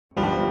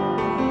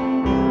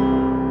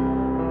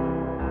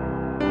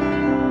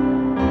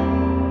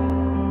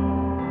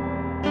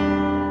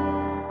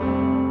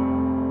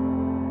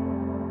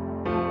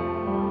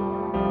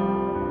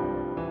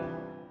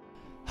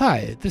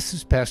Hi, this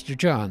is Pastor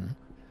John.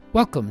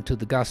 Welcome to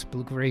the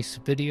Gospel Grace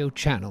video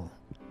channel,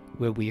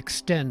 where we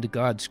extend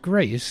God's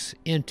grace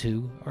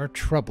into our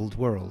troubled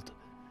world.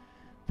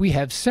 We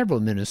have several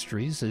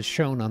ministries, as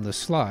shown on the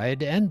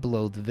slide and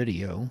below the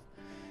video,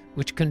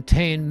 which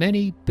contain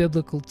many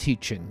biblical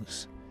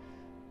teachings.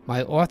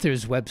 My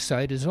author's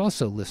website is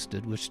also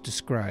listed, which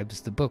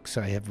describes the books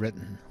I have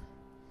written.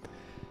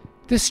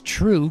 This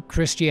True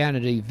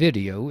Christianity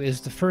video is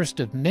the first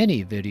of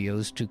many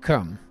videos to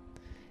come,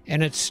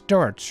 and it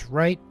starts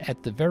right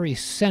at the very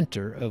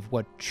center of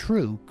what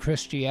true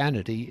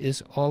Christianity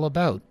is all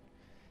about,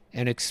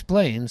 and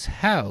explains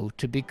how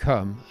to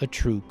become a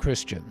true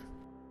Christian.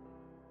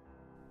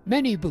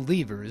 Many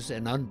believers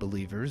and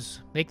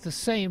unbelievers make the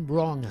same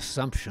wrong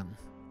assumption,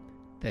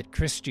 that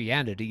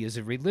Christianity is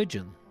a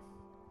religion.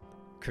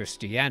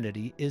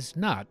 Christianity is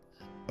not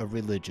a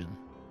religion.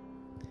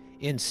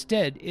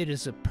 Instead, it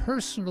is a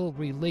personal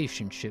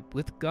relationship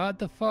with God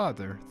the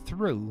Father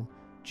through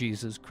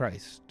Jesus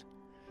Christ.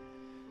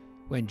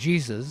 When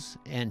Jesus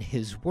and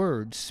his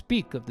Word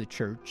speak of the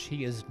church,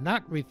 he is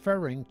not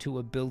referring to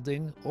a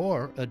building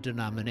or a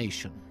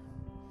denomination.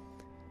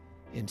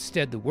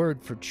 Instead, the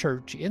word for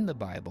church in the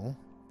Bible,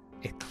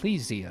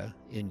 ecclesia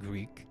in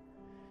Greek,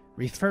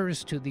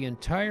 refers to the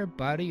entire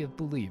body of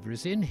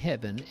believers in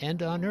heaven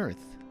and on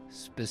earth,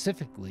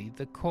 specifically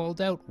the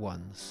called out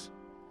ones.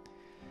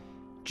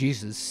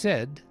 Jesus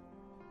said,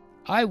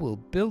 "I will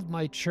build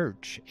my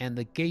church, and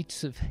the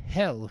gates of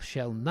hell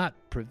shall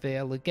not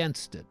prevail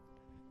against it."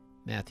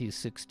 Matthew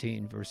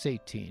 16, verse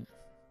 18.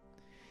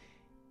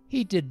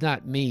 He did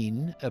not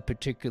mean a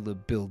particular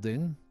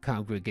building,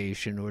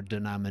 congregation, or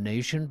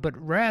denomination,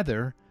 but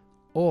rather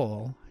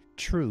all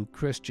true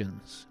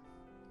Christians.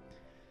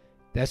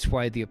 That's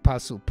why the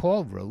Apostle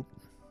Paul wrote,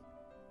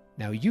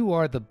 "Now you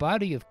are the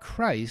body of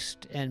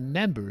Christ and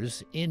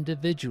members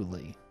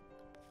individually."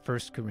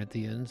 1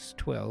 Corinthians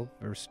 12,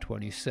 verse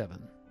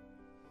 27.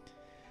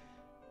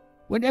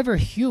 Whenever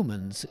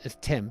humans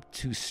attempt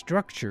to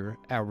structure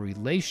our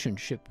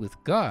relationship with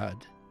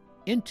God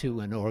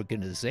into an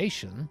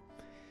organization,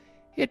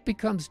 it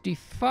becomes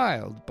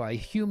defiled by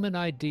human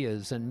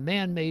ideas and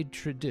man-made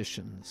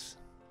traditions.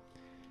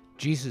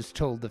 Jesus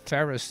told the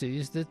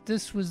Pharisees that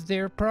this was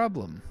their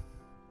problem.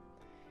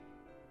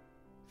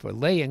 For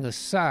laying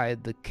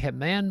aside the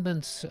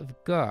commandments of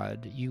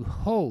God, you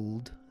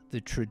hold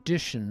the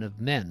tradition of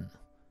men.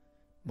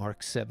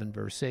 Mark 7,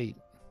 verse 8.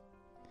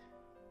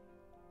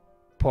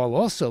 Paul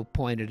also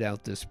pointed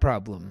out this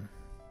problem.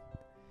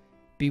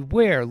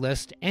 Beware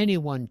lest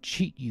anyone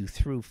cheat you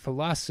through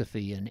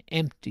philosophy and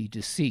empty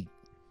deceit,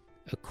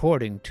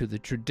 according to the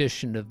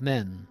tradition of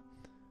men,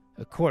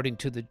 according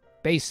to the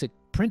basic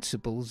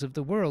principles of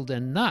the world,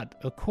 and not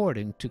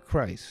according to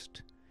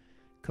Christ.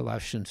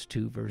 Colossians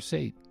 2, verse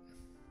 8.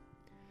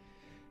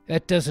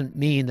 That doesn't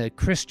mean that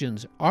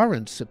Christians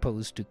aren't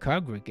supposed to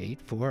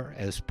congregate, for,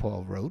 as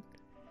Paul wrote,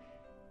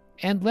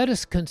 "And let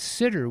us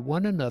consider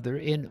one another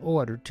in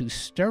order to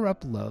stir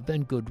up love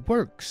and good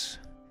works,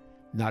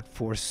 not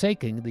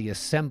forsaking the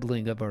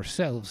assembling of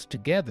ourselves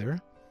together,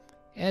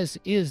 as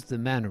is the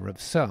manner of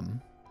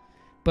some,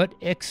 but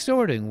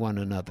exhorting one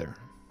another."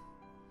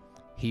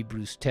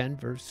 Hebrews 10,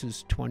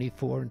 verses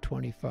 24 and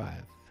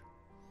 25.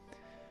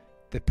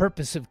 The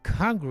purpose of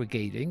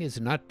congregating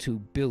is not to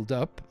build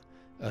up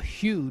a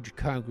huge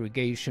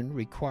congregation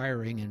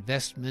requiring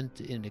investment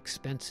in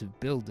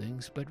expensive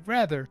buildings, but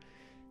rather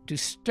to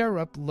stir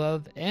up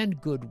love and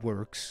good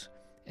works,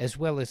 as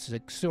well as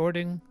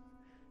exhorting,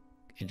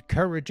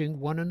 encouraging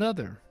one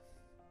another.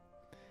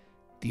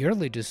 The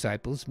early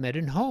disciples met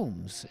in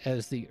homes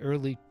as the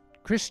early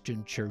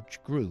Christian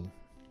church grew.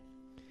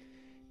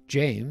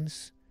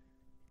 James,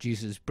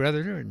 Jesus'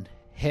 brother and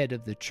head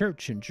of the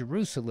church in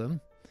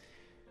Jerusalem,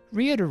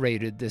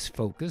 reiterated this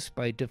focus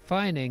by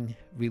defining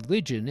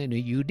religion in a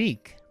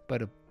unique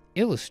but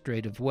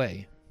illustrative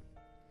way.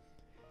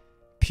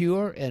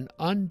 Pure and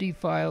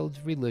undefiled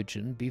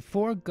religion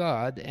before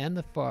God and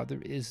the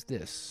Father is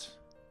this: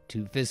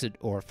 to visit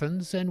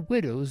orphans and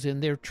widows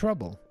in their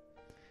trouble,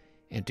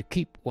 and to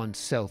keep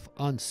oneself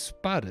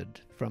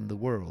unspotted from the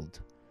world.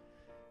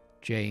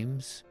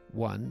 James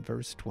 1,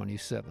 verse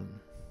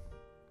 27.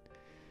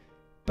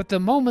 But the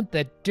moment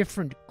that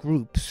different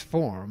groups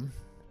form,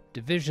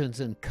 divisions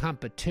and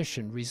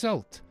competition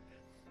result,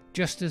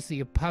 just as the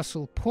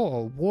Apostle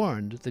Paul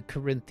warned the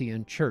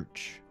Corinthian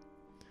church.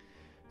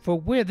 For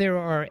where there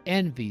are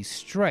envy,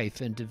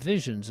 strife, and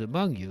divisions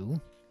among you,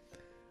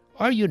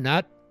 are you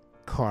not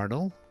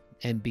carnal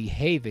and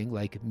behaving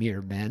like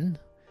mere men?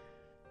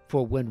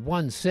 For when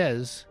one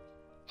says,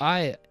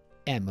 "I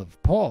am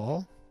of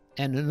Paul,"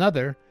 and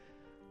another,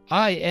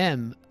 "I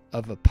am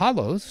of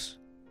Apollos,"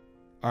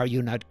 are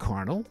you not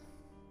carnal?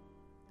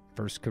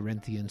 1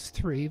 Corinthians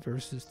 3,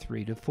 verses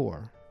 3 to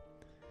 4.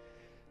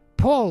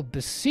 Paul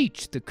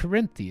beseeched the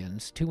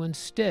Corinthians to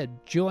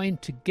instead join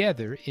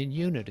together in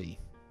unity.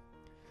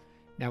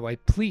 "Now I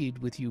plead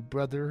with you,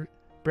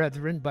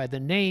 brethren, by the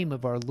name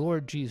of our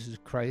Lord Jesus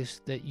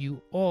Christ, that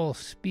you all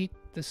speak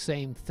the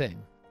same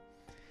thing,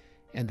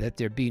 and that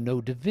there be no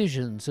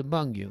divisions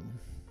among you,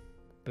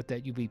 but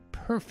that you be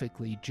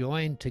perfectly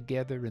joined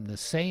together in the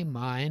same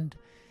mind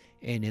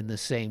and in the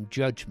same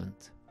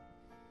judgment.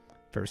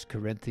 1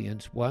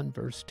 Corinthians 1,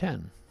 verse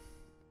 10.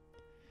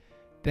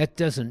 That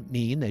doesn't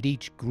mean that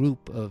each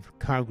group of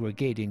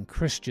congregating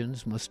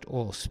Christians must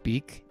all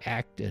speak,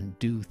 act, and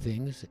do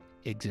things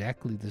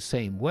exactly the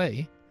same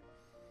way.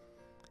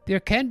 There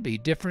can be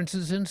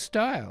differences in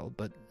style,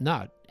 but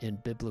not in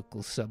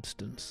biblical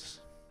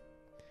substance.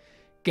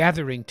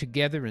 Gathering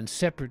together in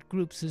separate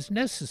groups is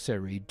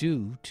necessary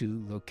due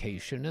to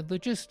location and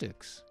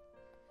logistics.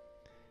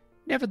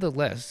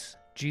 Nevertheless,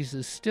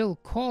 Jesus still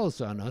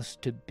calls on us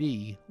to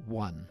be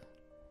one.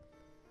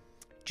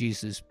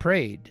 Jesus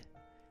prayed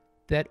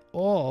that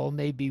all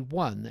may be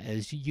one,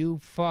 as you,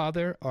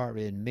 Father, are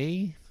in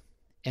me,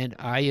 and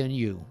I in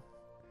you,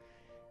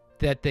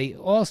 that they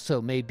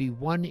also may be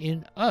one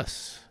in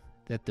us,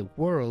 that the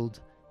world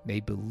may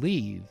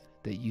believe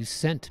that you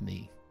sent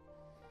me.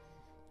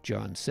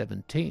 John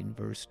 17,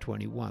 verse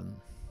 21.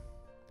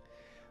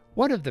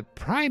 One of the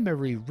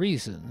primary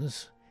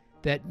reasons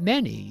that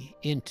many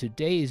in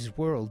today's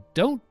world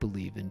don't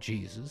believe in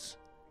Jesus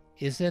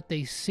is that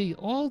they see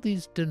all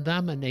these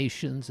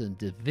denominations and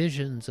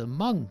divisions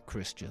among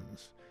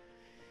Christians.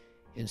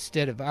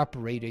 Instead of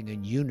operating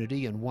in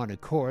unity and one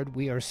accord,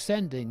 we are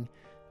sending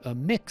a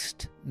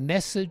mixed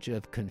message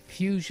of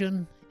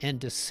confusion and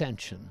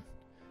dissension.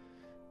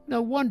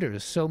 No wonder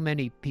so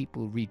many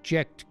people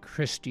reject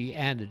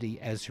Christianity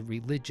as a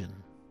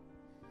religion,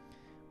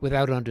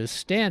 without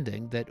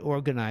understanding that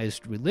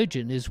organized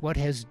religion is what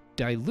has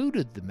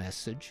diluted the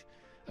message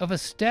of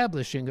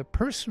establishing a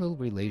personal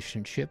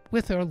relationship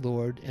with our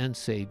Lord and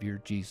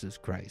Savior Jesus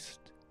Christ.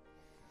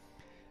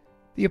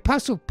 The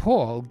Apostle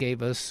Paul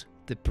gave us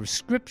the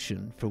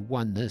prescription for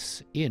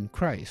oneness in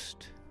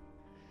Christ.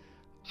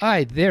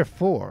 I,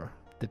 therefore,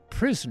 the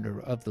prisoner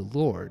of the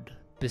Lord,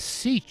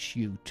 beseech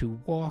you to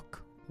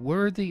walk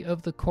worthy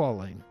of the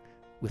calling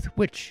with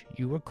which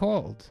you were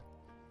called,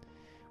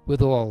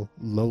 with all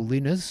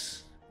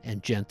lowliness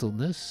and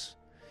gentleness,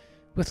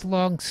 with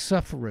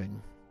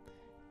long-suffering,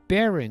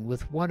 bearing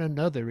with one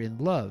another in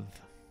love,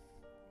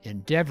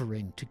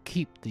 endeavoring to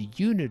keep the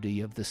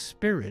unity of the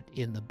Spirit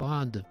in the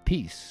bond of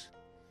peace.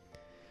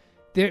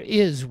 There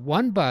is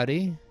one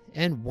body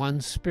and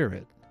one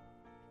Spirit,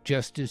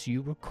 just as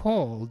you were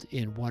called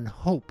in one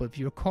hope of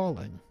your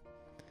calling,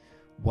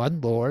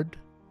 one Lord,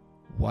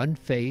 one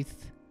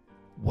faith,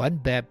 one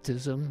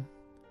baptism,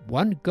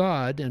 one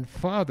God and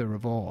Father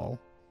of all,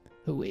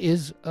 who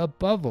is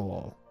above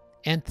all,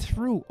 and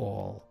through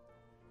all,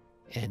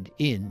 and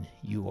in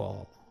you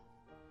all.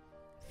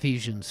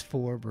 Ephesians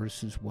 4,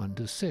 verses 1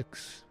 to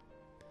 6.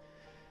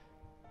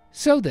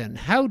 So then,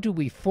 how do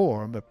we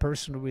form a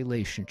personal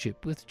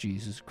relationship with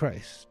Jesus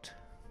Christ?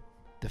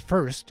 The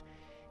first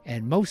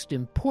and most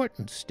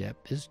important step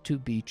is to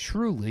be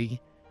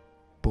truly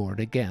born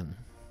again.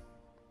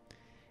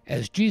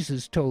 As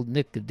Jesus told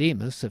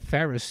Nicodemus, a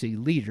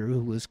Pharisee leader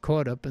who was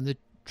caught up in the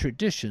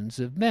traditions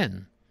of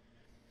men,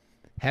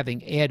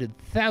 having added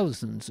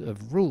thousands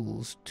of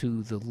rules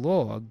to the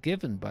law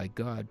given by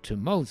God to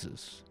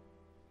Moses,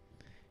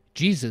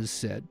 Jesus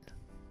said,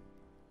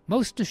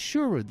 most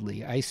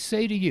assuredly, I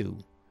say to you,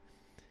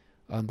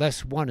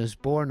 unless one is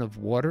born of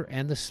water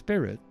and the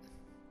Spirit,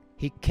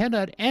 he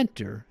cannot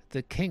enter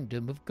the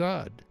kingdom of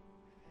God.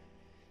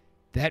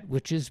 That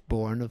which is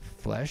born of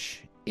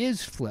flesh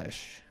is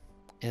flesh,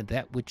 and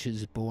that which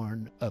is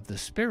born of the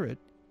Spirit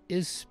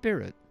is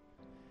spirit.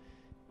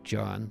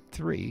 John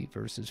 3,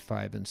 verses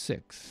 5 and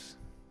 6.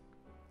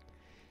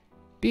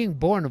 Being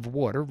born of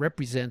water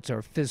represents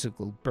our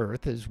physical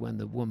birth, as when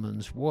the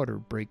woman's water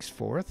breaks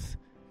forth.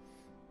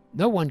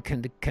 No one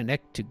can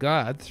connect to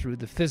God through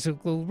the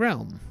physical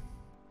realm.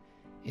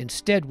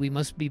 Instead, we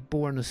must be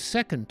born a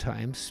second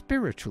time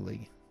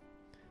spiritually.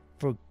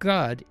 For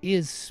God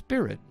is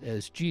spirit,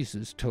 as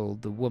Jesus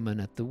told the woman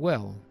at the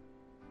well.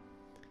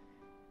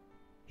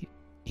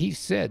 He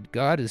said,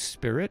 God is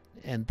spirit,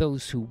 and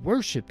those who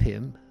worship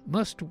him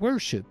must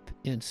worship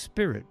in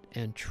spirit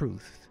and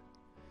truth.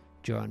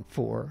 John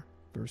 4,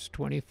 verse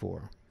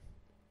 24.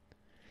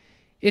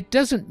 It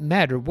doesn't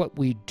matter what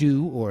we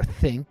do or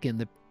think in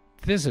the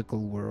physical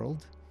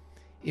world.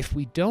 If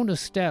we don't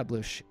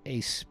establish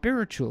a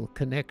spiritual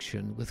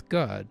connection with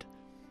God,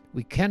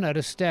 we cannot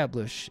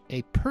establish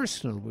a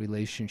personal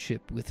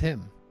relationship with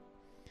him.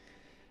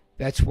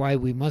 That's why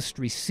we must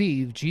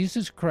receive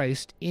Jesus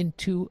Christ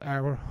into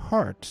our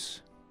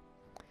hearts.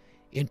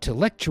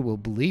 Intellectual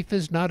belief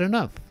is not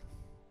enough.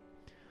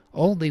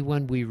 Only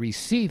when we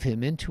receive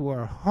him into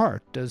our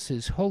heart does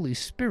his Holy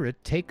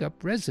Spirit take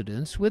up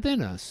residence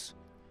within us.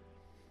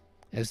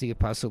 As the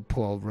Apostle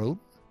Paul wrote,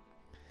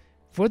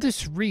 for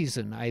this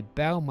reason I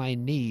bow my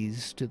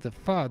knees to the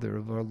Father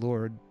of our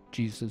Lord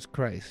Jesus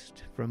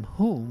Christ, from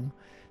whom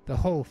the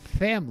whole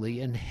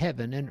family in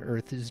heaven and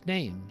earth is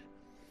named,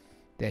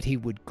 that he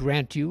would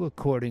grant you,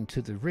 according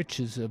to the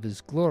riches of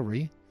his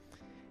glory,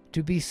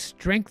 to be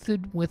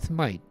strengthened with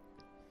might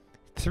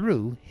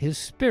through his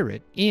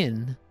Spirit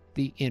in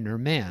the inner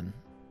man,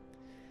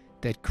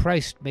 that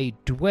Christ may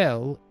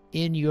dwell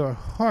in your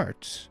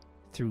hearts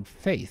through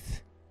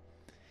faith,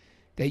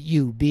 that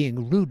you,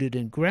 being rooted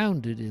and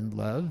grounded in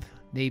love,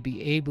 may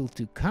be able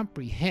to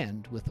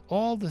comprehend with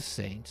all the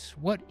saints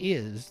what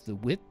is the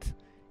width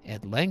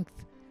and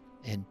length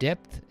and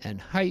depth and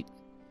height,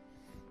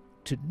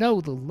 to know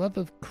the love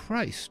of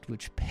Christ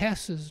which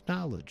passes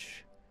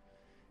knowledge,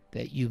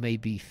 that you may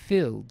be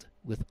filled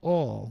with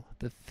all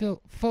the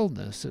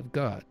fullness of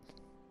God.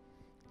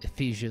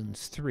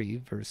 Ephesians 3,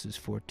 verses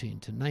 14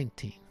 to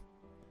 19.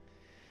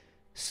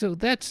 So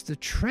that's the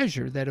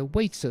treasure that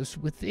awaits us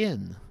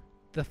within,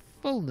 the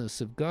fullness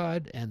of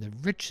God and the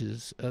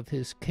riches of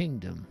his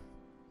kingdom.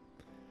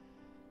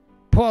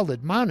 Paul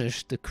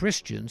admonished the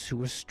Christians who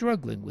were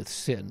struggling with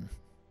sin.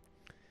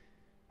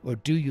 Or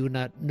do you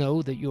not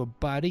know that your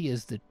body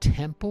is the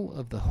temple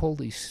of the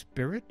Holy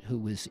Spirit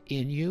who is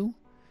in you,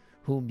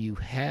 whom you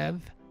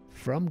have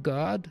from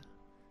God?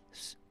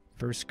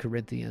 1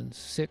 Corinthians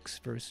 6,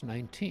 verse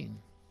 19.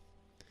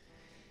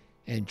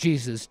 And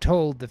Jesus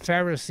told the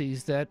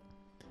Pharisees that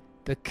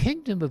the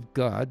kingdom of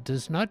God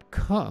does not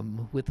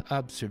come with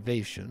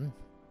observation,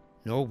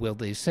 nor will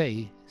they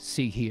say,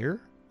 see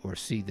here or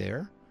see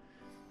there.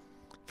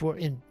 For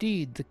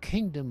indeed the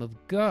kingdom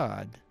of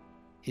God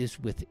is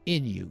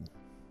within you.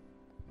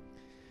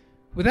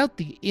 Without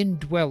the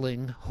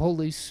indwelling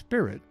Holy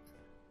Spirit,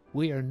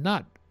 we are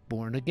not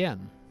born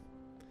again,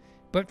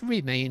 but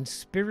remain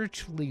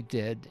spiritually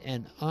dead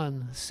and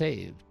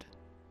unsaved.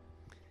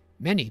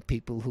 Many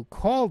people who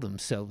call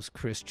themselves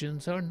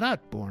Christians are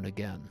not born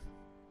again.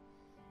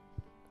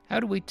 How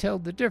do we tell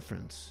the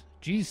difference?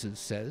 Jesus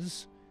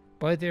says,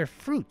 by their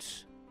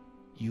fruits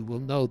you will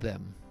know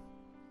them.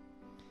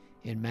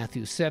 In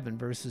Matthew 7,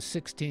 verses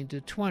 16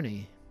 to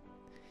 20,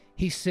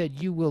 he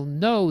said, you will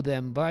know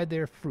them by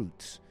their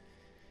fruits.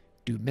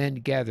 Do men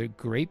gather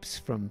grapes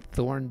from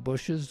thorn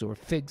bushes or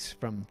figs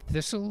from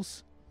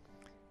thistles?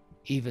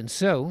 Even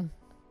so,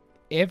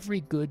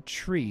 every good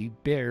tree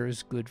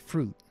bears good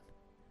fruit,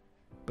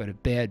 but a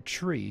bad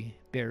tree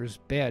bears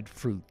bad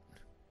fruit.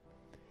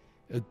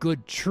 A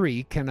good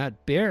tree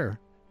cannot bear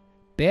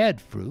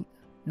bad fruit,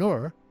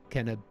 nor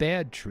can a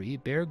bad tree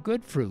bear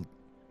good fruit.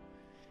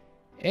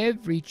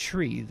 Every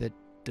tree that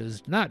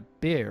does not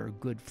bear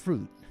good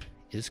fruit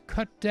is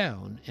cut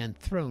down and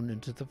thrown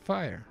into the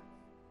fire.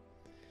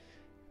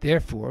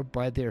 Therefore,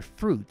 by their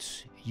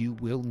fruits you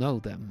will know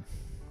them.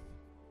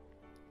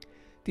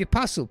 The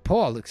Apostle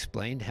Paul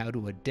explained how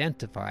to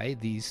identify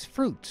these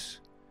fruits.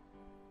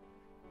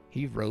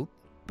 He wrote,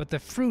 but the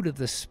fruit of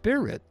the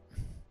Spirit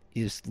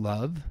is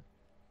love,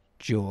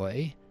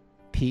 joy,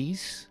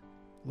 peace,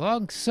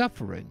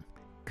 long-suffering,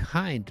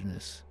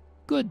 kindness,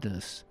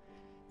 goodness,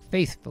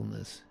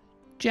 faithfulness,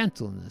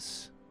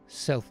 gentleness,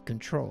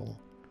 self-control.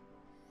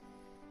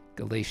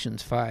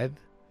 Galatians 5,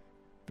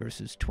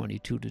 verses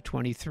 22 to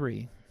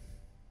 23.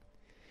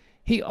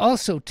 He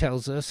also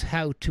tells us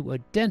how to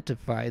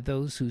identify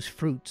those whose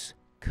fruits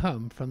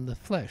come from the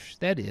flesh,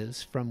 that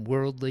is, from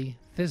worldly,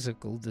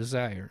 physical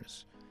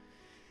desires.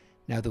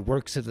 Now the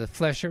works of the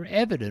flesh are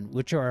evident,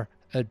 which are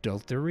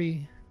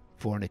adultery,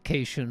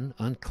 fornication,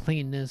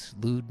 uncleanness,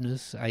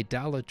 lewdness,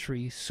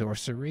 idolatry,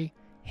 sorcery,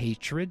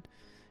 hatred,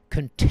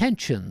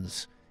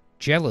 contentions,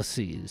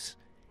 jealousies,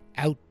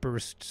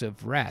 outbursts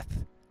of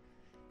wrath,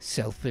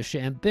 selfish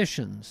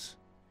ambitions,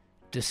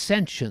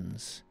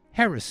 dissensions,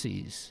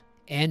 heresies,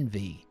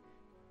 envy,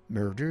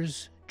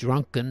 murders,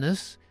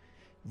 drunkenness,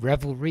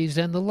 revelries,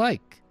 and the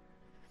like,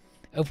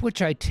 of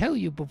which I tell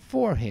you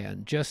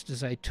beforehand, just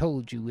as I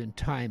told you in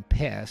time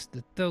past,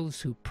 that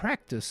those who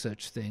practice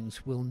such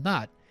things will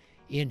not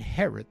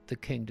inherit the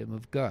kingdom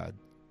of God.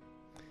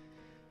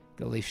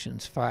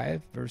 Galatians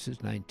 5,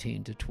 verses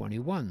 19 to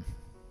 21.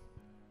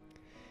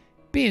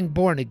 Being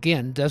born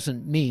again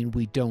doesn't mean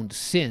we don't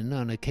sin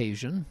on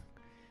occasion,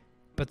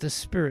 but the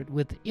Spirit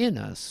within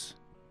us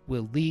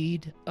will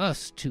lead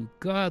us to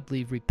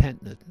godly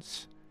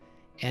repentance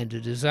and a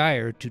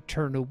desire to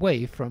turn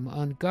away from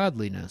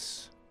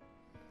ungodliness.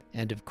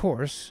 And of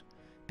course,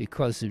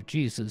 because of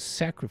Jesus'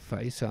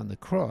 sacrifice on the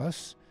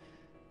cross,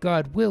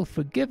 God will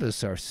forgive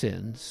us our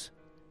sins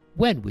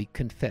when we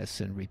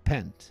confess and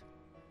repent.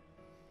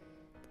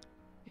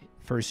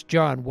 1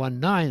 John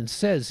 1:9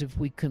 says, if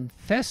we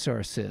confess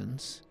our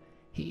sins,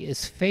 he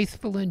is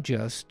faithful and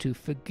just to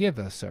forgive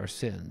us our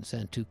sins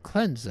and to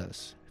cleanse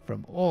us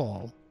from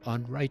all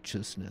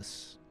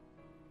unrighteousness.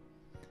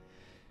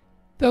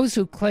 Those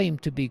who claim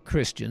to be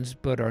Christians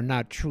but are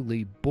not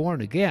truly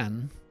born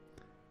again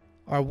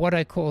are what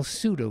I call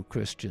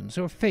pseudo-Christians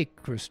or fake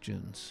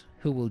Christians,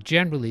 who will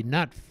generally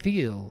not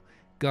feel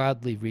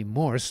godly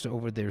remorse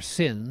over their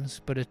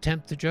sins but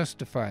attempt to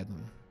justify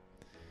them.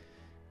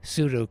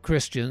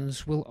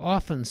 Pseudo-Christians will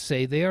often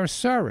say they are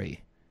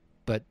sorry,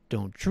 but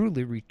don't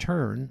truly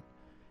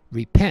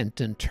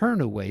repent and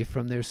turn away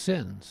from their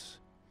sins.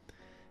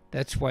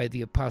 That's why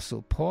the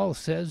Apostle Paul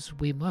says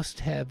we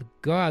must have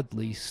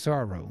godly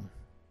sorrow.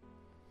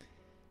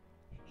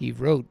 He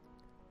wrote,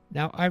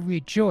 now I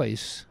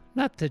rejoice,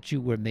 not that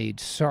you were made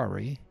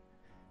sorry,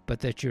 but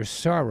that your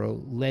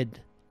sorrow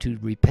led to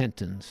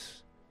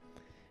repentance.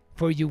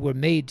 For you were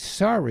made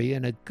sorry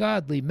in a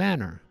godly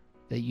manner,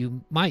 that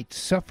you might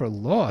suffer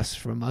loss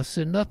from us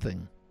in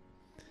nothing.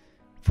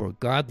 For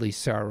godly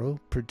sorrow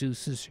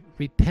produces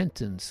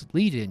repentance,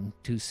 leading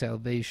to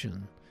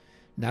salvation,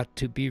 not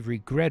to be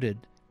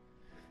regretted,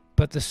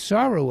 but the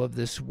sorrow of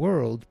this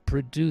world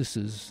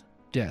produces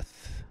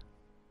death.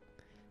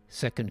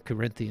 2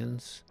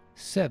 Corinthians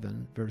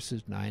 7,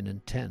 verses 9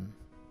 and 10.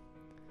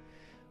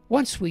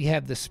 Once we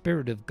have the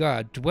Spirit of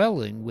God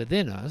dwelling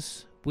within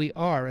us, we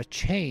are a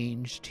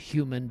changed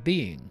human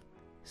being,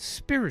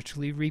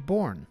 spiritually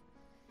reborn.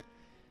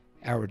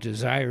 Our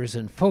desires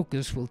and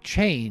focus will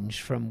change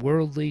from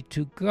worldly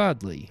to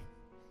godly,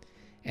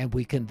 and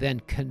we can then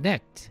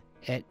connect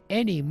at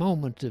any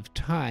moment of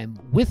time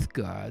with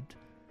God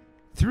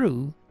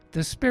through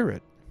the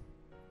Spirit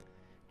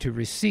to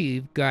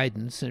receive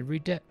guidance and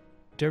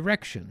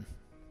direction.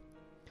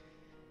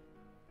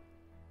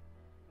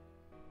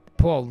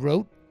 Paul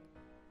wrote,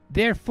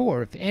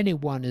 "Therefore, if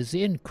anyone is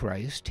in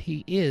Christ,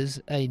 he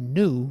is a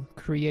new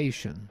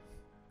creation.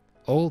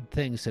 Old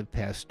things have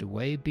passed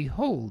away.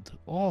 Behold,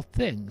 all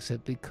things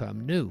have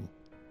become new."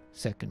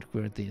 2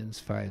 Corinthians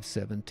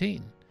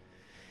 5:17.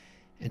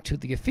 And to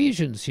the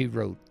Ephesians he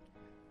wrote,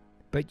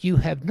 "But you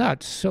have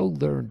not so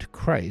learned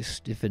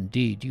Christ, if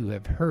indeed you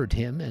have heard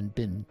him and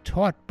been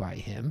taught by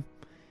him,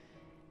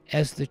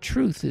 as the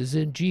truth is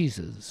in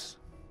Jesus,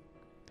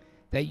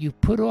 that you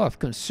put off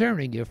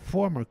concerning your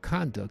former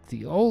conduct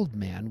the old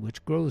man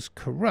which grows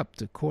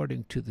corrupt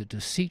according to the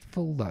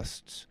deceitful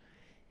lusts,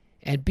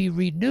 and be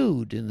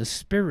renewed in the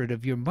spirit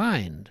of your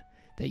mind,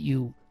 that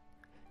you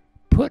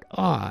put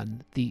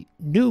on the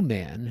new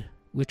man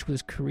which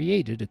was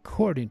created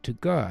according to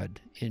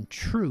God in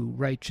true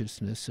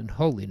righteousness and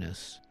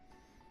holiness."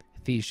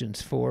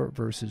 Ephesians 4,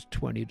 verses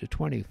 20 to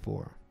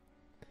 24.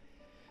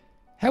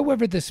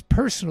 However, this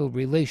personal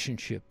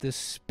relationship, this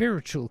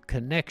spiritual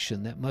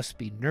connection that must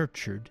be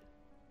nurtured,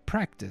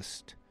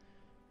 practiced.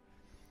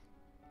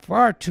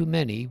 Far too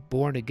many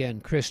born-again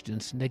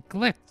Christians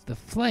neglect the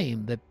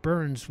flame that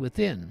burns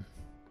within.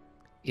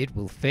 It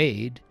will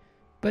fade,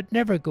 but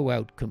never go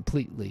out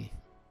completely.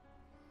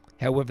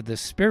 However, the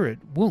Spirit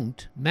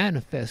won't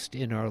manifest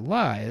in our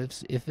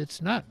lives if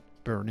it's not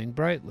burning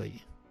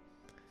brightly.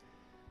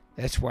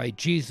 That's why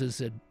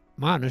Jesus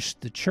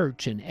admonished the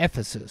church in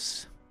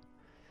Ephesus,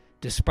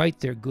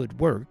 despite their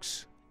good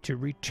works, to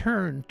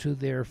return to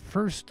their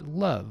first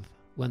love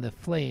when the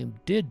flame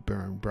did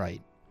burn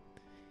bright.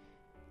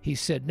 He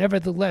said,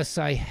 "Nevertheless,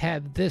 I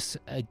have this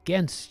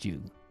against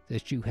you,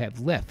 that you have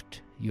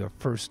left your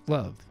first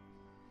love."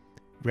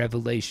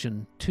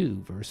 Revelation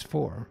 2, verse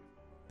 4.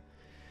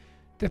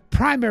 The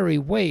primary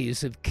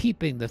ways of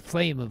keeping the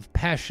flame of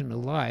passion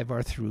alive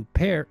are through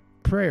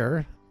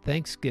prayer,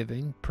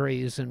 thanksgiving,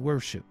 praise, and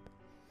worship.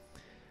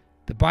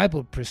 The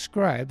Bible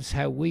prescribes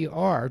how we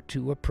are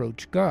to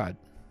approach God.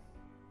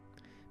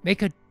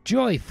 Make a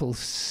joyful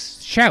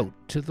shout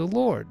to the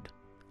Lord,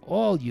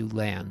 all you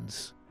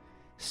lands.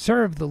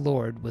 Serve the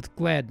Lord with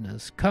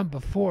gladness. Come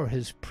before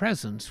his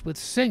presence with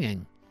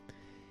singing.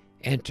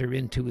 Enter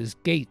into his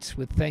gates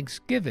with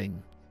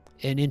thanksgiving,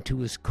 and into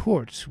his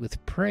courts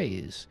with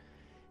praise.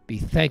 Be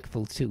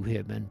thankful to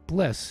him and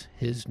bless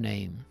his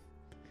name.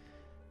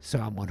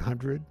 Psalm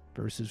 100,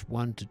 verses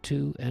 1 to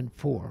 2 and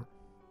 4.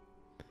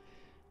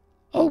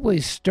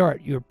 Always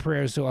start your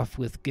prayers off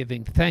with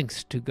giving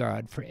thanks to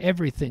God for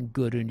everything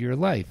good in your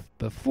life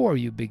before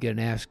you begin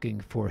asking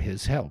for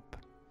his help.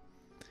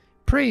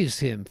 Praise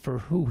him for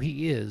who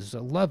he is,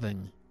 a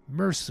loving,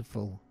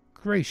 merciful,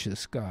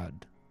 gracious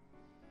God.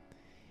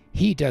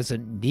 He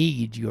doesn't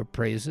need your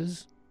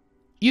praises.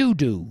 You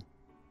do.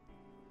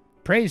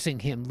 Praising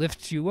him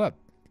lifts you up,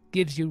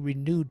 gives you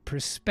renewed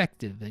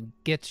perspective, and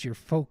gets your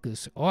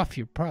focus off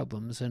your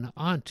problems and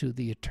onto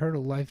the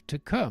eternal life to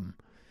come,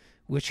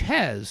 which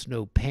has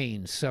no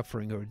pain,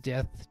 suffering, or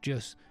death,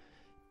 just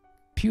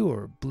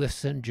pure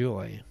bliss and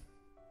joy.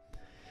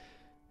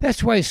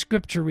 That's why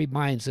Scripture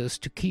reminds us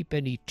to keep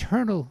an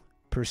eternal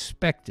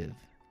perspective,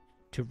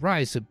 to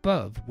rise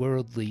above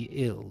worldly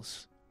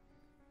ills.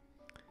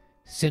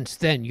 Since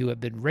then you have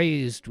been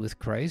raised with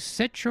Christ,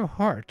 set your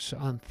hearts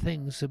on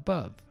things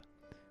above,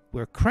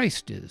 where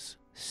Christ is,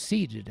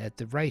 seated at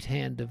the right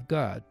hand of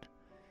God.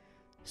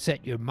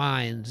 Set your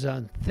minds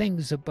on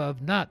things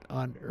above, not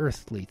on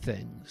earthly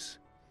things.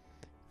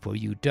 For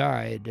you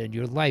died, and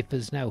your life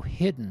is now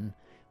hidden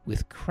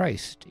with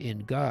Christ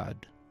in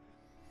God.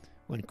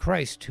 When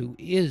Christ, who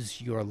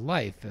is your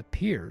life,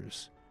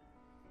 appears,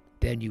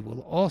 then you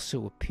will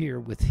also appear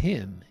with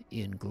him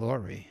in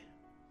glory.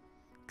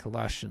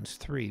 Colossians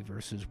 3,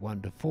 verses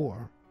 1 to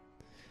 4.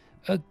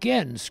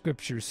 Again,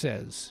 Scripture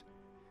says,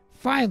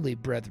 "Finally,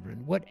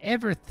 brethren,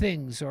 whatever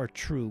things are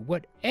true,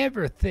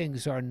 whatever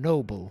things are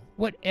noble,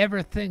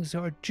 whatever things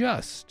are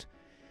just,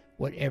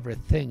 whatever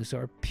things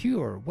are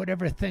pure,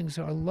 whatever things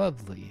are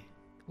lovely,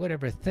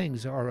 whatever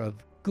things are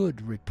of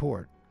good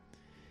report,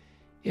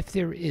 if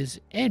there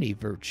is any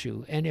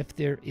virtue, and if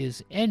there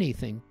is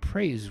anything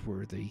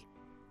praiseworthy,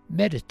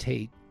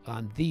 meditate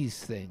on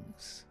these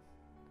things."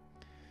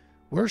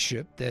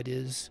 Worship, that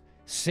is,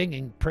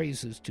 Singing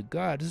praises to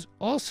God is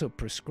also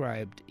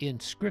prescribed in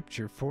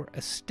Scripture for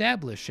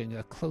establishing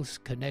a close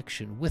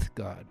connection with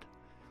God.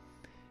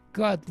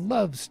 God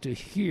loves to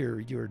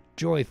hear your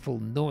joyful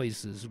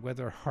noises,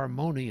 whether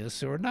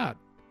harmonious or not.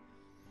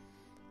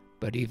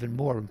 But even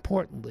more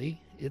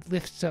importantly, it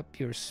lifts up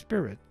your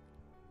spirit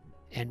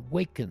and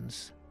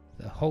wakens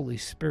the Holy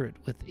Spirit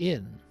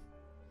within,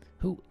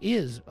 who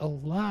is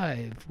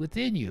alive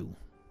within you.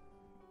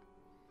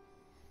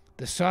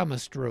 The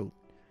psalmist wrote,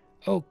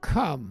 "O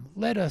come,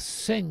 let us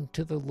sing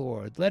to the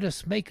Lord. Let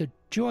us make a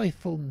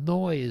joyful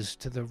noise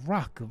to the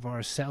rock of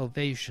our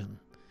salvation.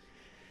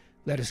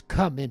 Let us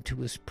come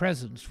into his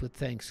presence with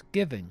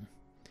thanksgiving.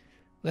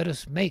 Let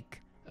us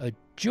make a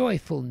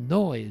joyful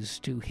noise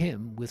to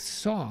him with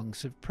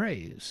songs of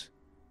praise."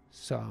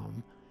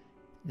 Psalm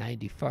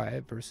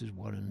 95, verses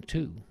 1 and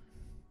 2.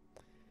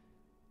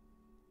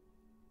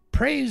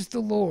 Praise the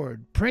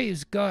Lord,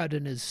 praise God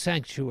in his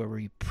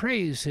sanctuary,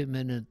 praise him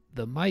in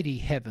the mighty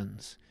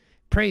heavens.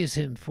 Praise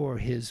him for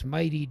his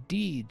mighty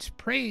deeds.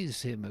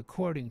 Praise him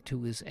according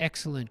to his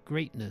excellent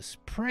greatness.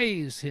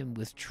 Praise him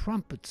with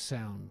trumpet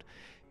sound.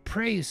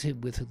 Praise him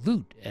with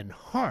lute and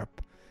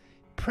harp.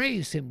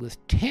 Praise him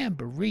with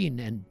tambourine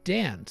and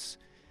dance.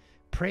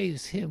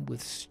 Praise him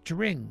with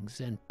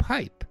strings and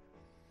pipe.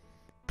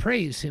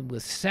 Praise him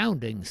with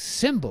sounding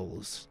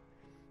cymbals.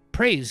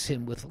 Praise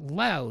him with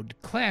loud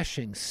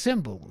clashing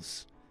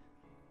cymbals.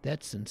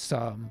 That's in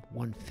Psalm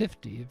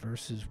 150,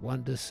 verses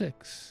 1 to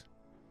 6.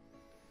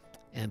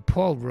 And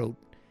Paul wrote,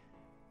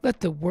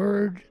 "Let the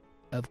word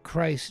of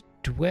Christ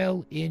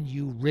dwell in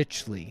you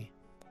richly,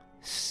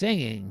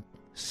 singing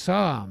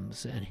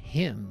psalms and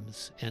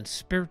hymns and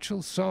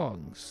spiritual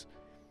songs."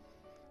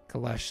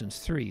 Colossians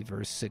 3,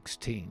 verse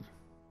 16.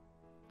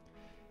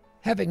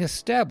 Having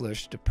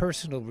established a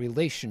personal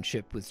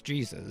relationship with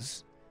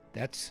Jesus,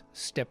 that's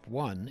step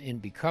 1 in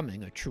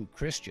becoming a true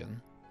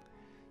Christian.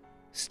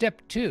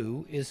 Step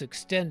 2 is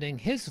extending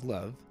his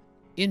love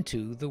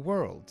into the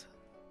world.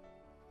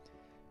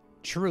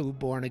 True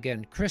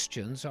born-again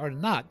Christians are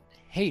not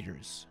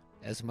haters,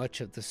 as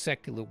much of the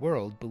secular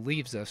world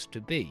believes us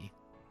to be.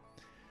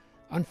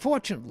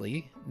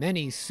 Unfortunately,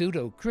 many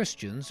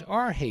pseudo-Christians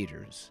are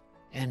haters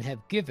and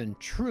have given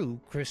true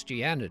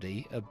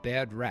Christianity a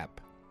bad rap.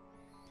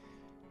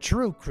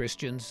 True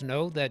Christians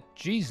know that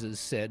Jesus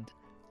said,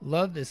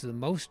 "Love is the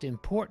most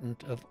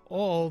important of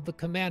all the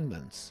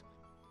commandments,"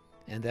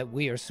 and that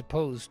we are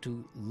supposed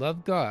to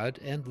love God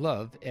and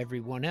love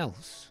everyone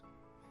else.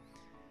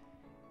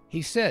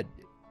 He said,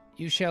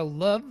 "You shall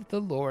love the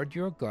Lord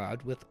your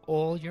God with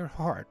all your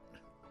heart,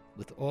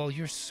 with all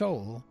your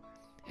soul,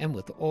 and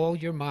with all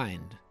your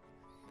mind.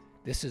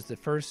 This is the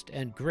first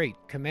and great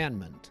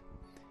commandment.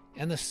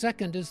 And the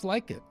second is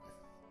like it.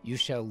 You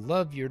shall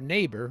love your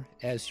neighbor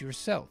as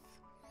yourself."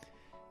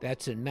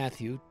 That's in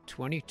Matthew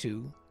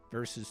 22,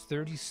 verses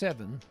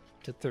 37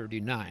 to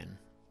 39.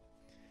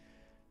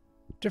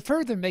 To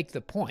further make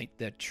the point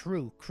that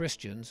true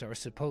Christians are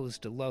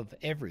supposed to love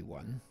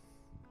everyone,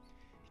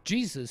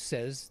 Jesus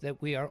says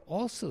that we are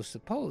also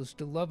supposed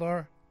to love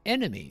our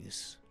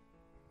enemies.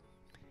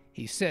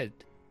 He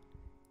said,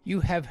 "You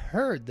have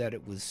heard that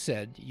it was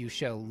said, 'You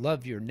shall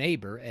love your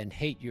neighbor and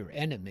hate your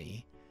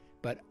enemy.'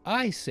 But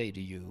I say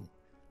to you,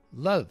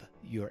 love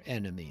your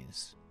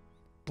enemies.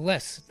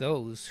 Bless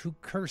those who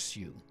curse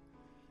you.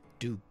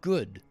 Do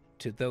good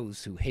to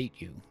those who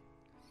hate you.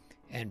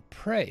 And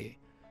pray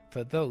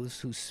for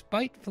those who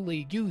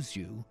spitefully use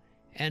you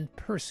and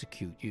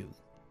persecute you."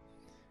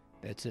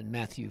 That's in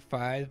Matthew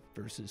 5,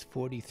 verses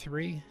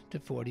 43 to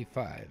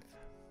 45.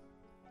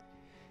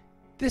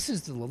 This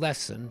is the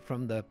lesson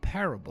from the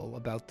parable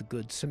about the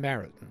Good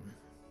Samaritan.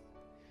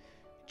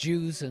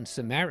 Jews and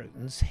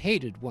Samaritans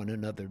hated one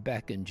another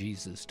back in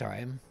Jesus'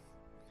 time.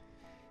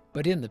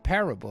 But in the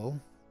parable,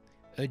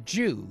 a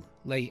Jew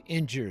lay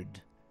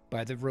injured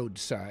by the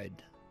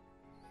roadside.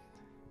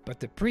 But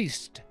the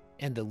priest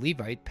and the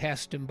Levite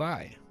passed him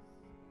by.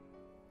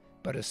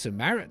 But a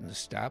Samaritan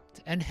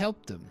stopped and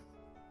helped him.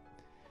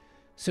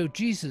 So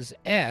Jesus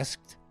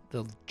asked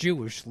the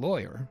Jewish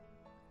lawyer,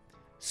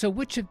 "So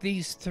which of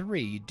these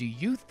three do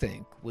you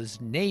think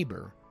was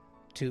neighbor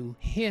to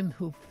him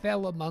who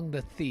fell among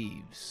the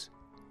thieves?"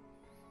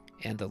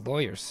 And the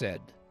lawyer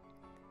said,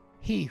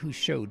 "He who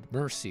showed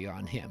mercy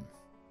on him."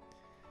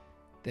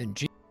 Then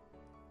Jesus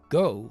said,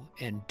 "Go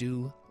and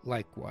do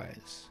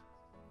likewise."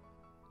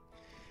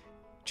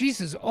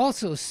 Jesus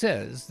also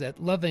says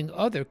that loving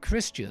other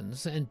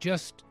Christians and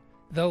just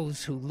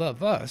those who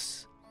love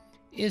us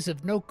is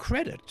of no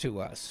credit to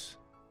us.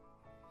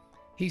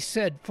 He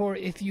said, "For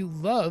if you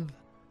love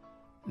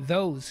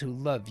those who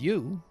love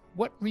you,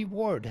 what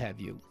reward have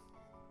you?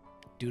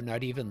 Do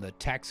not even the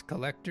tax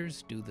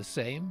collectors do the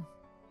same?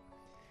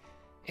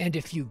 And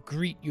if you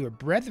greet your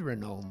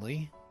brethren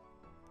only,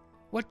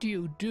 what do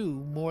you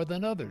do more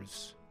than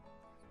others?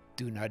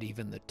 Do not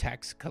even the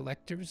tax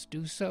collectors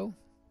do so?"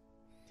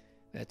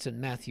 That's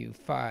in Matthew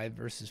 5,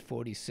 verses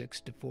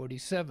 46 to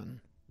 47.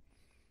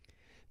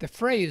 The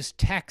phrase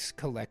tax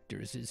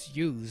collectors is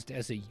used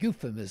as a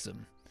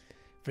euphemism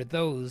for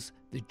those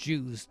the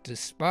Jews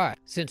despised,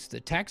 since the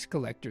tax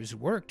collectors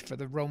worked for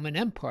the Roman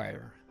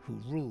Empire, who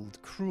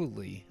ruled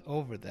cruelly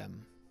over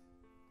them.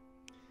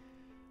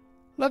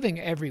 Loving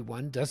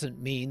everyone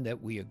doesn't mean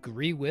that we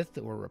agree with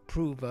or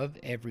approve of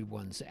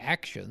everyone's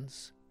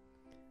actions,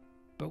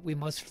 but we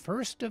must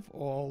first of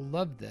all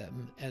love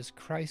them as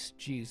Christ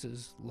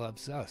Jesus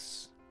loves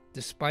us,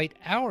 despite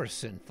our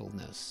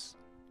sinfulness.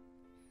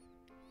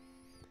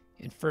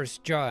 In 1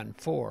 John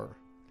 4,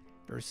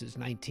 verses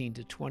 19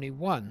 to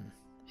 21,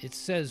 it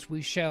says,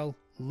 "We shall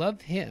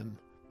love him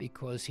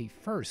because he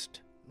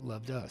first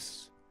loved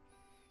us.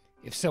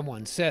 If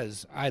someone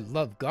says, 'I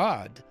love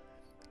God,'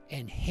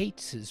 and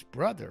hates his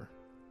brother,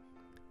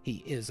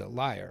 he is a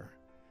liar.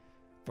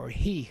 For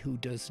he who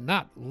does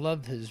not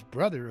love his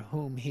brother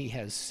whom he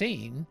has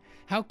seen,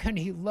 how can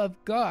he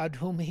love God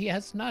whom he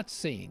has not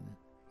seen?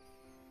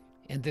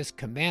 And this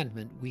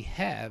commandment we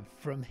have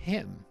from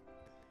him,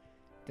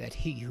 that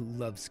he who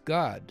loves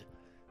God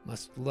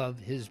must love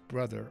his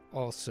brother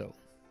also."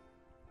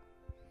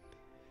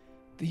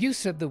 The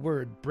use of the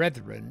word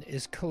brethren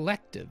is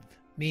collective,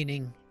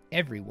 meaning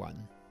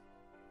everyone,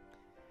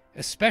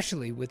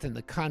 especially within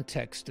the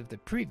context of the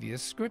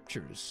previous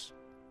scriptures.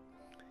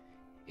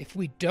 If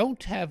we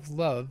don't have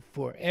love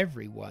for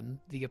everyone,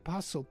 the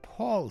Apostle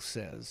Paul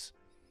says,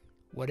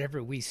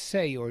 whatever we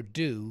say or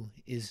do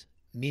is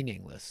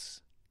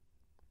meaningless.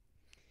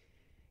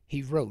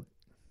 He wrote,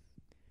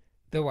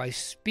 "Though I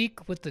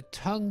speak with the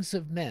tongues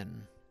of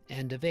men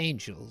and of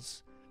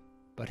angels,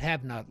 but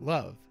have not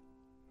love,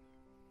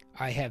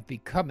 I have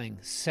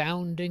becoming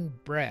sounding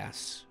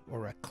brass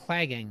or a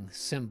clanging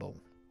cymbal.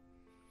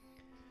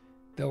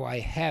 Though I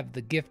have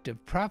the gift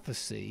of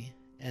prophecy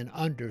and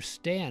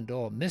understand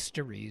all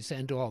mysteries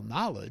and all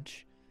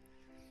knowledge,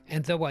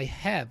 and though I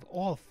have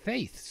all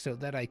faith so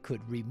that I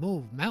could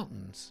remove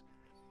mountains,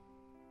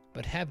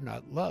 but have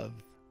not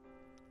love,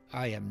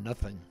 I am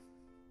nothing.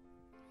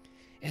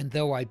 And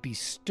though I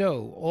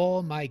bestow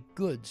all my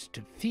goods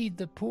to feed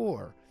the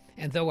poor,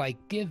 and though I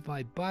give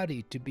my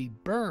body to be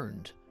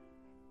burned,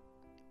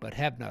 but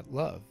have not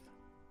love,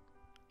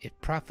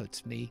 it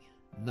profits me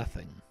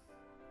nothing."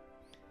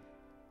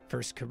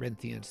 1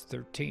 Corinthians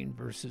 13,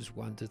 verses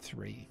 1 to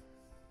 3.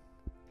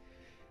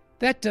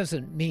 That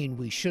doesn't mean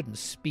we shouldn't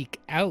speak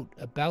out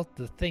about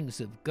the things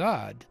of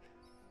God,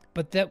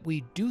 but that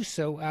we do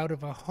so out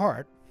of a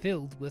heart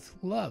filled with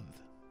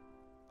love,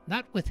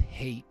 not with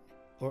hate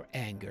or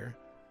anger,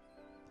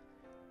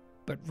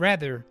 but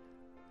rather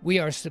we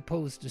are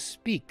supposed to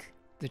speak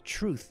the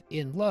truth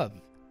in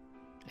love,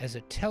 as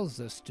it tells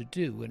us to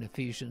do in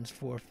Ephesians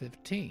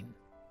 4:15.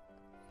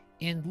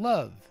 In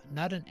love,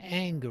 not in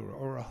anger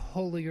or a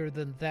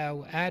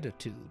holier-than-thou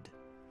attitude.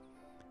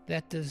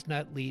 That does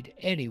not lead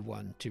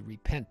anyone to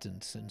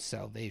repentance and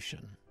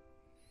salvation.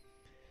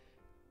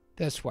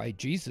 That's why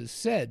Jesus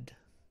said,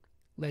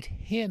 "Let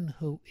him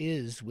who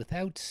is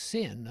without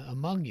sin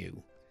among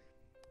you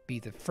be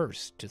the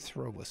first to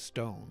throw a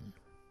stone."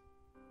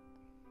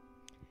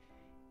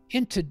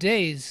 In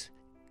today's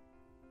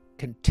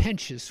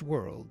contentious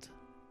world,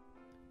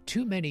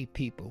 too many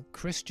people,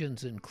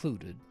 Christians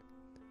included,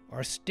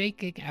 are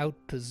staking out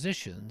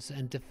positions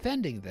and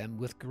defending them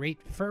with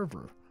great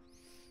fervor.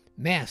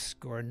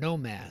 Mask or no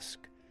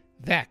mask,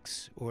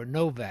 vax or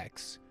no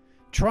vax,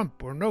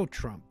 Trump or no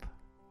Trump.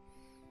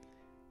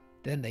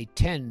 Then they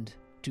tend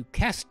to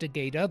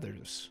castigate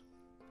others,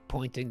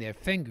 pointing their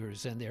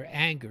fingers and their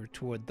anger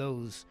toward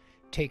those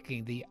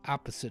taking the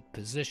opposite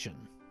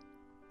position.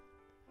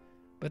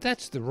 But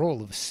that's the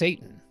role of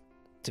Satan,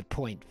 to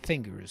point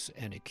fingers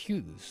and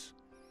accuse.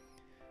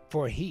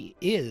 For he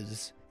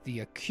is the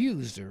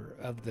accuser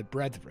of the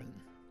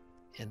brethren,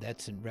 and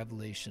that's in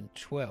Revelation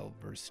 12,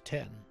 verse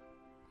 10.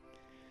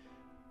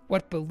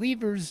 What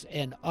believers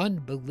and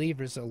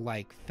unbelievers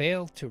alike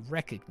fail to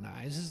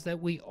recognize is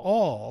that we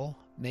all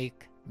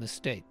make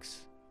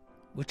mistakes,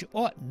 which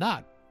ought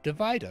not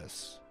divide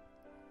us.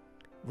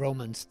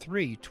 Romans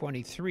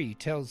 3:23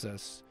 tells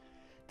us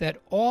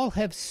that all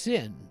have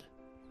sinned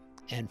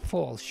and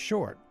fall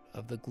short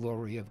of the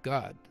glory of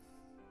God.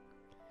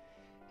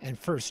 And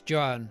 1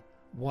 John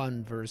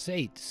 1 verse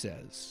 8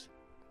 says,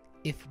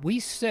 "If we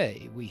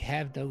say we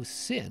have no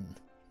sin,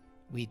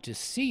 we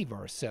deceive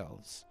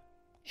ourselves,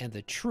 and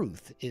the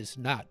truth is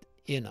not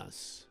in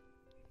us."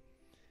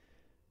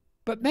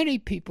 But many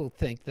people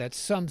think that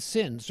some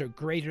sins are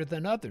greater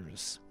than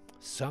others,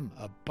 some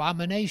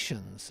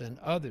abominations and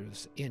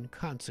others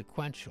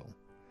inconsequential.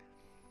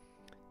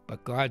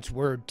 But God's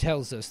word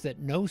tells us that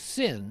no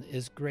sin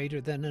is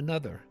greater than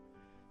another,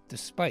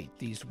 despite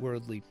these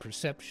worldly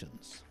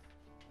perceptions.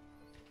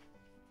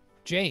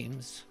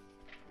 James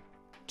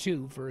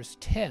 2 verse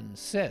 10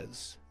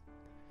 says,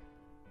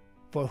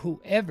 "For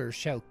whoever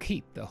shall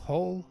keep the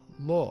whole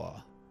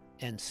law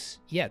and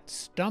yet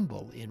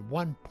stumble in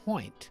one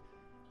point,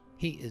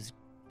 he is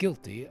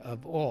guilty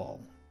of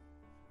all."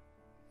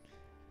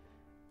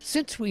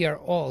 Since we are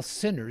all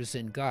sinners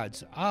in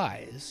God's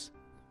eyes,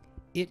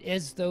 it is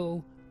as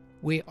though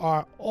we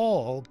are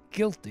all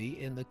guilty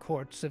in the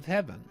courts of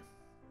heaven.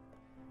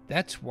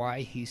 That's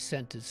why he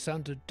sent his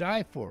son to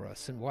die for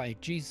us, and why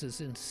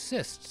Jesus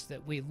insists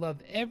that we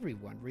love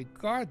everyone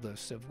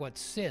regardless of what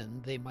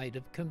sin they might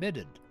have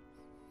committed.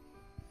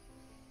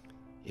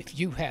 If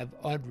you have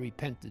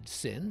unrepented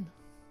sin,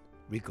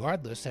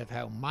 regardless of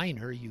how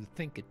minor you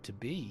think it to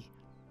be,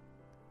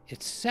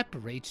 it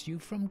separates you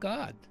from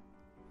God,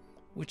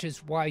 which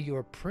is why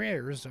your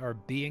prayers are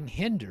being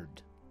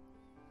hindered.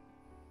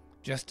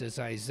 Just as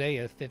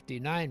Isaiah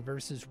 59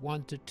 verses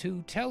 1 to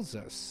 2 tells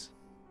us.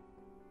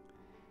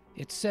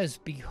 It says,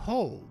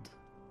 "Behold,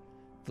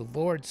 the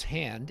Lord's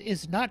hand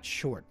is not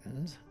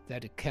shortened,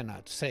 that it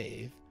cannot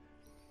save,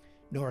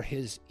 nor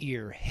his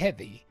ear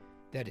heavy,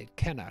 that it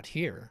cannot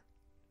hear.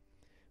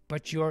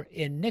 But your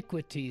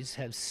iniquities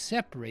have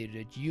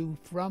separated you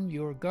from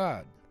your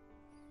God,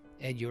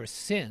 and your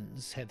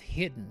sins have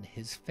hidden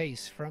his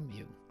face from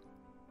you,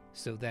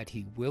 so that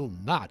he will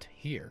not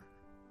hear."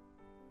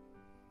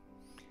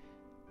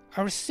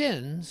 Our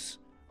sins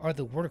are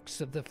the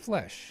works of the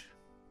flesh,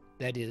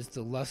 that is,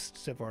 the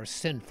lusts of our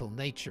sinful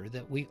nature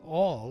that we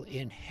all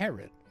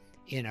inherit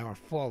in our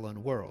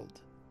fallen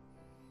world.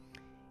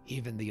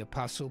 Even the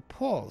Apostle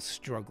Paul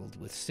struggled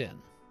with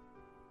sin.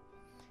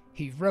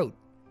 He wrote,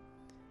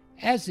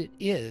 "As it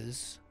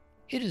is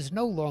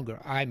no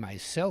longer I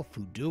myself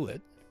who do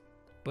it,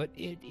 but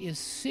it is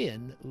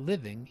sin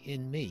living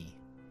in me.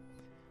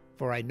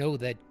 For I know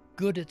that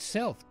good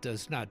itself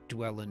does not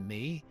dwell in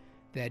me,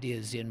 that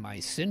is, in my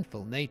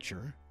sinful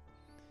nature.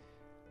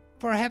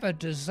 For I have a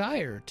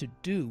desire to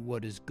do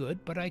what is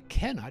good, but I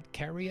cannot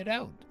carry it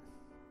out.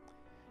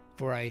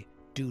 For I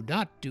do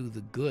not do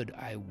the good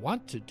I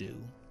want to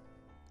do,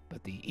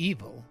 but the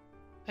evil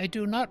I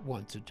do not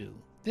want to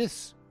do,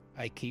 this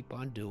I keep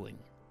on doing."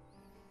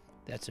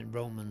 That's in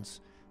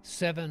Romans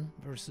 7,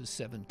 verses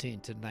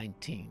 17 to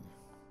 19.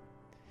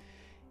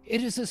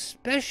 It is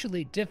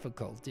especially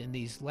difficult in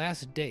these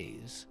last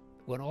days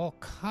when all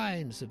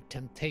kinds of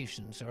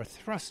temptations are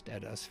thrust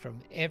at us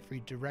from every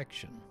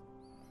direction.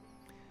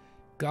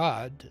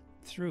 God,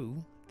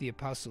 through the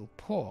Apostle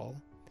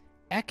Paul,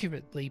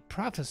 accurately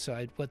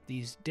prophesied what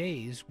these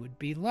days would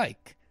be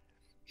like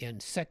in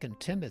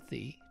 2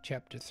 Timothy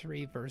chapter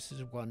 3,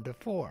 verses 1 to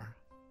 4.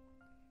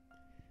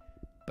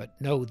 "But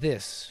know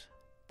this,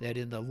 that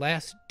in the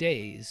last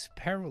days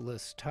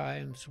perilous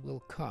times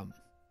will come.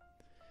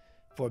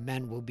 For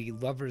men will be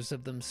lovers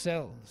of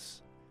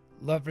themselves,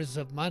 lovers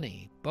of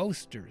money,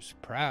 boasters,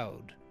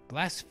 proud,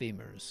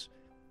 blasphemers,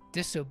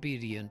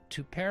 disobedient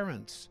to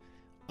parents,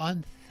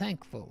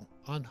 unthankful,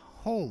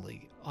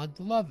 unholy,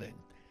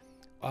 unloving,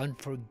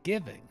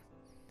 unforgiving,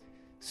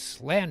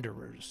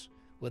 slanderers,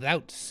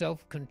 without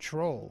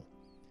self-control,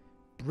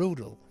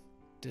 brutal,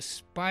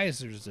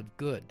 despisers of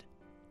good,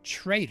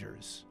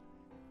 traitors,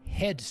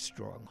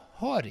 headstrong,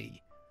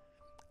 haughty,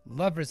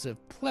 lovers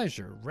of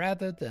pleasure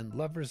rather than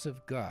lovers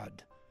of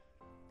God,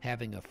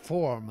 having a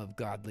form of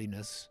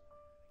godliness,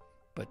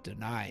 but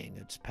denying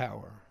its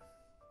power."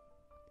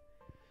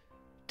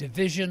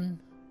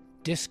 Division,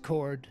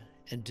 discord,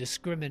 and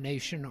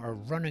discrimination are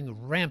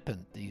running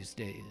rampant these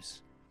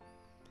days.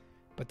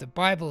 But the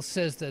Bible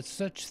says that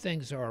such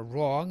things are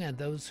wrong, and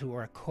those who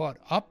are caught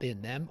up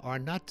in them are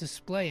not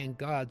displaying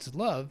God's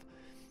love,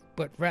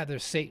 but rather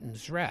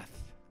Satan's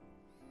wrath.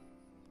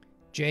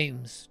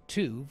 James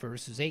 2,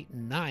 verses 8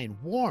 and 9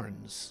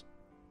 warns,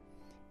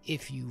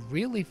 "If you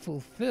really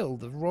fulfill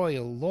the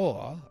royal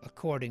law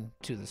according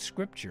to the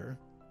Scripture,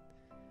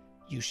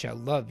 you shall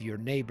love your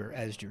neighbor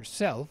as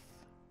yourself,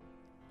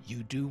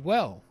 you do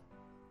well.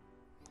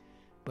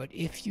 But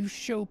if you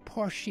show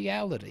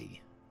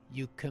partiality,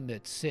 you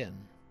commit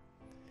sin,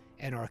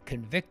 and are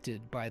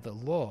convicted by the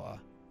law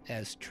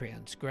as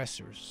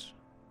transgressors."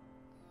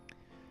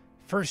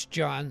 1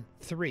 John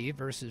 3,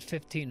 verses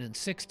 15 and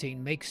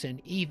 16 makes an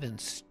even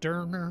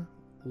sterner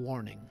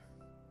warning.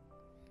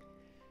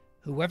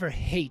 "Whoever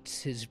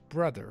hates his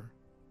brother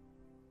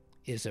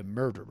is a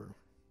murderer,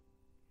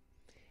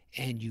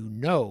 and you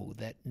know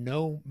that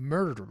no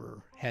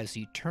murderer has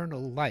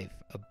eternal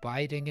life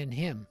abiding in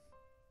him."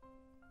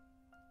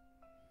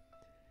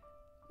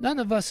 None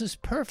of us is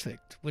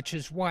perfect, which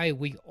is why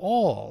we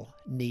all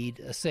need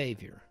a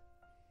Savior,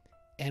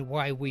 and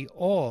why we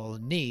all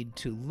need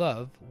to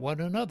love one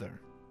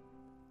another,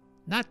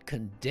 not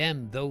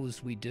condemn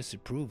those we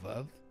disapprove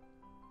of.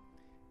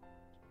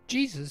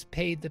 Jesus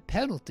paid the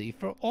penalty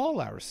for all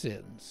our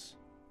sins,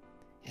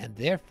 and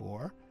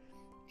therefore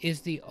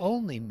is the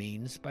only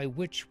means by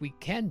which we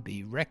can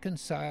be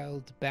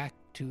reconciled back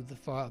to the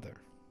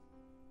Father.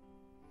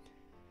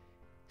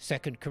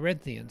 2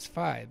 Corinthians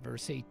 5,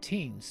 verse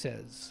 18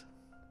 says,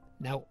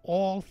 "Now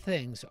all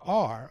things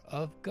are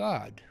of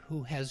God,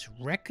 who has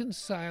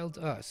reconciled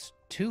us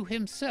to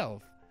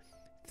himself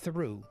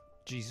through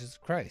Jesus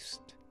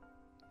Christ."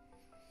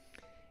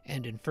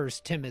 And in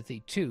 1 Timothy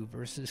 2,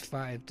 verses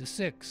 5 to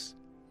 6,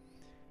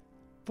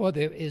 "For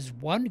there is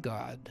one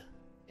God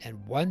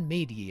and one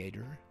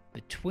mediator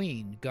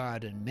between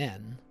God and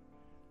men,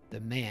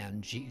 the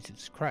man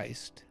Jesus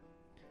Christ,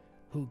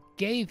 who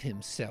gave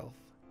himself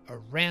a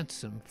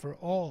ransom for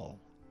all."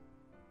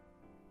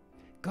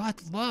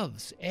 God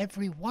loves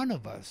every one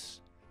of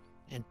us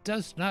and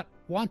does not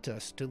want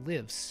us to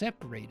live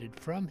separated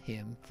from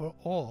him for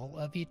all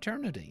of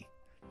eternity.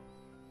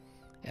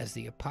 As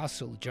the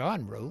Apostle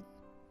John wrote,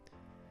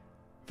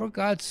 "For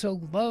God so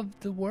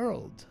loved the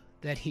world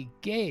that he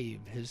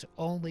gave his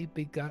only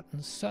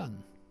begotten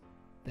Son,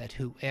 that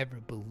whoever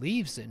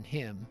believes in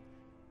him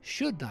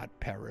should not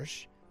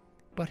perish,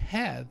 but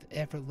have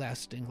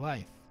everlasting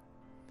life.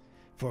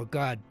 For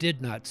God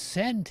did not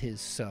send his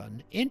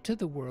Son into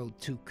the world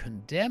to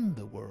condemn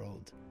the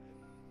world,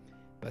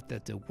 but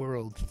that the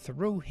world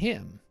through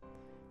him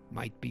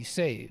might be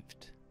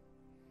saved."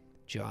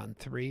 John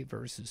 3,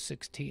 verses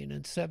 16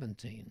 and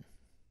 17.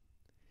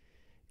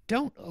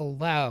 Don't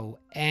allow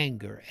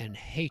anger and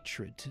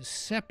hatred to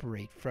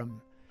separate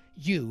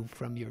you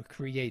from your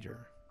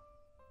Creator.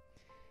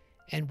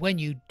 And when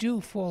you do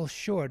fall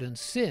short and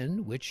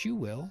sin, which you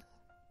will,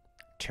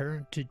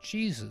 turn to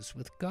Jesus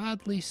with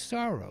godly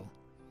sorrow,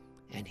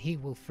 and he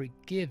will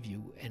forgive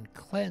you and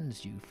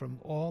cleanse you from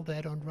all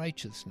that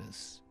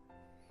unrighteousness.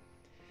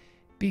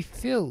 Be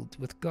filled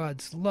with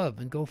God's love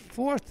and go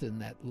forth in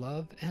that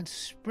love and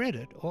spread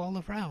it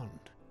all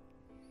around.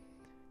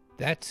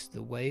 That's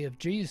the way of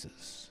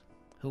Jesus,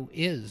 who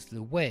is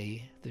the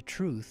way, the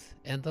truth,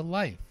 and the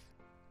life.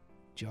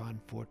 John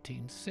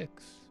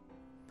 14:6.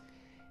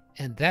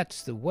 And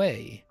that's the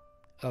way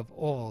of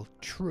all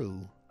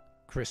true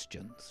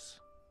Christians.